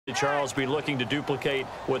Charles be looking to duplicate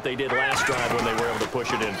what they did last drive when they were able to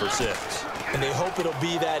push it in for 6. And they hope it'll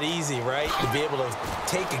be that easy, right? To be able to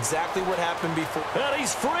take exactly what happened before. And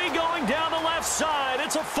he's free going down the left side.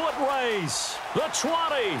 It's a foot race. The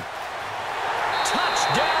 20.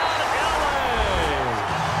 Touchdown, LA.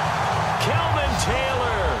 Kelvin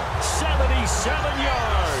Taylor, 77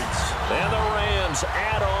 yards. And the Rams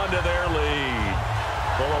add on to their lead.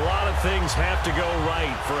 Well, a lot of things have to go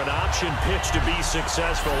right for an option pitch to be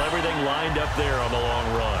successful. Everything lined up there on the long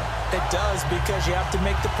run. It does, because you have to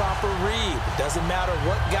make the proper read. It doesn't matter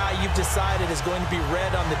what guy you've decided is going to be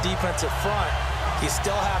read on the defensive front. You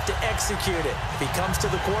still have to execute it. If he comes to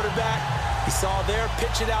the quarterback, he saw there,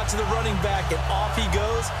 pitch it out to the running back, and off he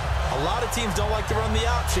goes. A lot of teams don't like to run the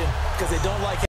option because they don't like